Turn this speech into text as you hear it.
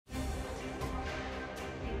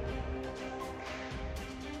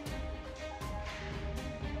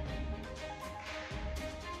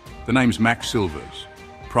The name's Max Silvers,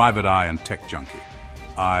 private eye and tech junkie.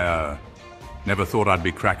 I never thought I'd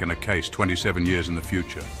be cracking a case 27 years in the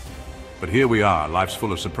future. But here we are, life's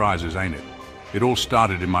full of surprises, ain't it? It all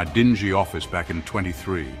started in my dingy office back in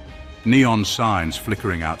 '23. Neon signs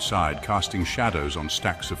flickering outside, casting shadows on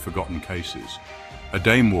stacks of forgotten cases. A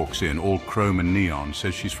dame walks in, all chrome and neon,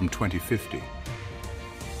 says she's from 2050.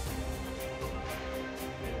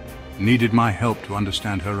 Needed my help to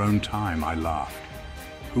understand her own time, I laughed.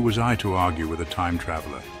 Who was I to argue with a time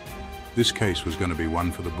traveler? This case was going to be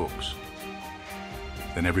one for the books.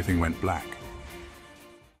 Then everything went black.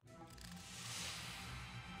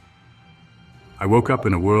 I woke up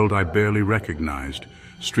in a world I barely recognized,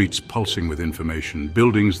 streets pulsing with information,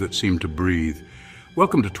 buildings that seemed to breathe.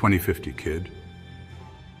 Welcome to 2050, kid.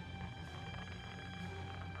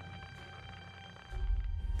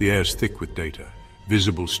 The air's thick with data,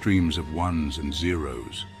 visible streams of ones and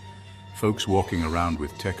zeros. Folks walking around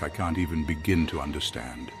with tech I can't even begin to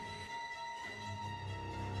understand.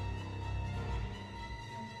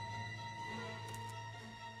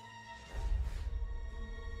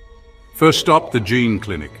 First stop, the gene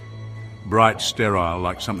clinic. Bright, sterile,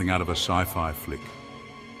 like something out of a sci-fi flick.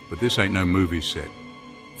 But this ain't no movie set.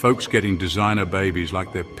 Folks getting designer babies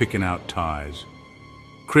like they're picking out ties.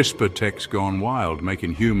 CRISPR tech's gone wild,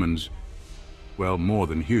 making humans, well, more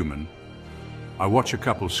than human. I watch a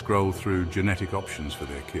couple scroll through genetic options for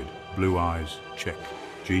their kid. Blue eyes, check.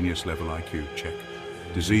 Genius level IQ, check.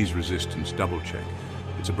 Disease resistance, double check.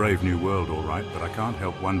 It's a brave new world, all right, but I can't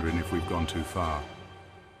help wondering if we've gone too far.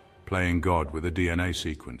 Playing God with a DNA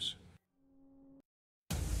sequence.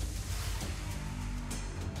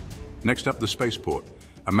 Next up, the Spaceport,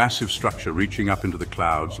 a massive structure reaching up into the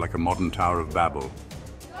clouds like a modern Tower of Babel.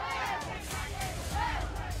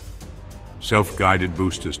 Self-guided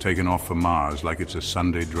boosters taken off for Mars like it's a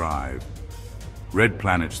Sunday drive. Red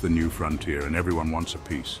planet's the new frontier and everyone wants a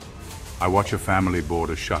piece. I watch a family board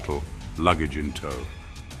a shuttle, luggage in tow.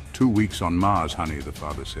 2 weeks on Mars, honey, the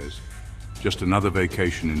father says. Just another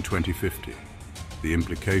vacation in 2050. The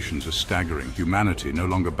implications are staggering. Humanity no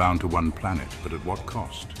longer bound to one planet, but at what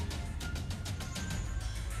cost?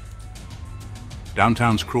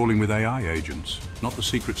 Downtown's crawling with AI agents, not the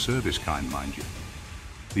Secret Service kind, mind you.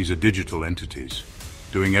 These are digital entities,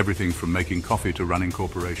 doing everything from making coffee to running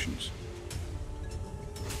corporations.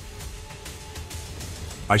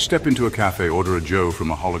 I step into a cafe, order a Joe from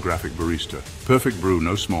a holographic barista. Perfect brew,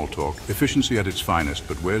 no small talk, efficiency at its finest,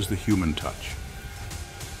 but where's the human touch?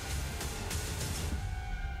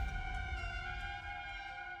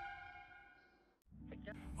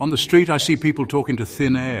 On the street, I see people talking to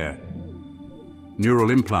thin air. Neural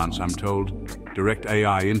implants, I'm told, direct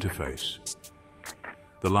AI interface.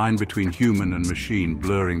 The line between human and machine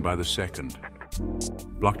blurring by the second.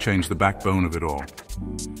 Blockchain's the backbone of it all.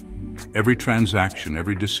 Every transaction,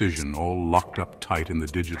 every decision, all locked up tight in the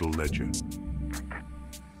digital ledger.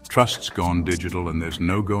 Trust's gone digital and there's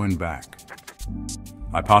no going back.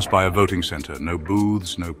 I pass by a voting center, no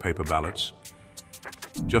booths, no paper ballots.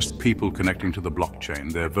 Just people connecting to the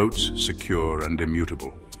blockchain, their votes secure and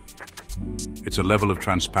immutable. It's a level of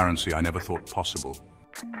transparency I never thought possible.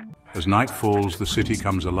 As night falls, the city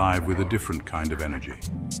comes alive with a different kind of energy.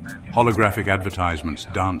 Holographic advertisements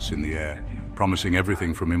dance in the air, promising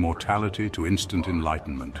everything from immortality to instant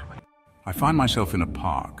enlightenment. I find myself in a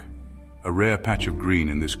park, a rare patch of green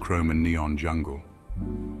in this chrome and neon jungle.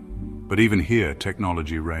 But even here,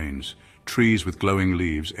 technology reigns. Trees with glowing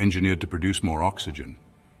leaves engineered to produce more oxygen.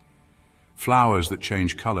 Flowers that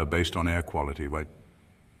change color based on air quality.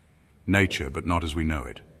 Nature, but not as we know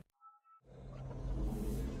it.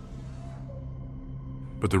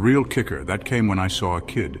 But the real kicker, that came when I saw a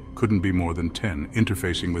kid, couldn't be more than 10,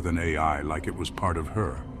 interfacing with an AI like it was part of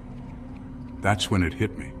her. That's when it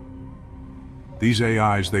hit me. These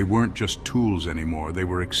AIs, they weren't just tools anymore, they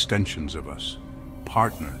were extensions of us,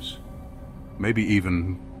 partners, maybe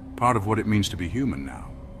even part of what it means to be human now.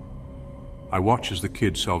 I watch as the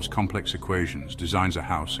kid solves complex equations, designs a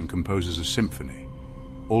house, and composes a symphony,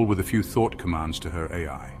 all with a few thought commands to her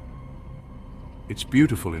AI. It's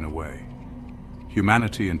beautiful in a way.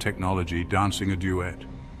 Humanity and technology dancing a duet.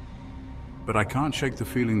 But I can't shake the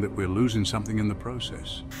feeling that we're losing something in the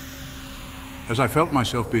process. As I felt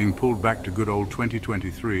myself being pulled back to good old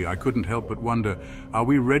 2023, I couldn't help but wonder, are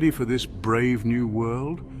we ready for this brave new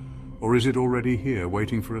world? Or is it already here,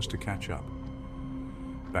 waiting for us to catch up?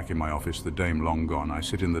 Back in my office, the dame long gone, I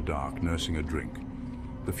sit in the dark, nursing a drink.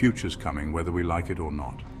 The future's coming, whether we like it or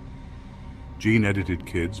not. Gene-edited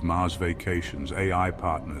kids, Mars vacations, AI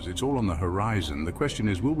partners, it's all on the horizon. The question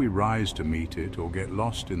is, will we rise to meet it or get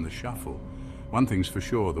lost in the shuffle? One thing's for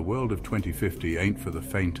sure, the world of 2050 ain't for the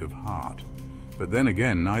faint of heart. But then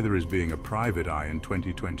again, neither is being a private eye in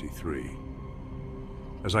 2023.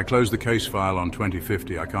 As I close the case file on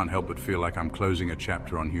 2050, I can't help but feel like I'm closing a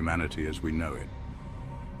chapter on humanity as we know it.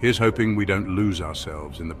 Here's hoping we don't lose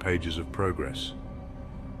ourselves in the pages of progress.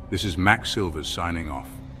 This is Max Silvers signing off.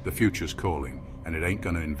 The future's calling, and it ain't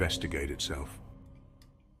gonna investigate itself.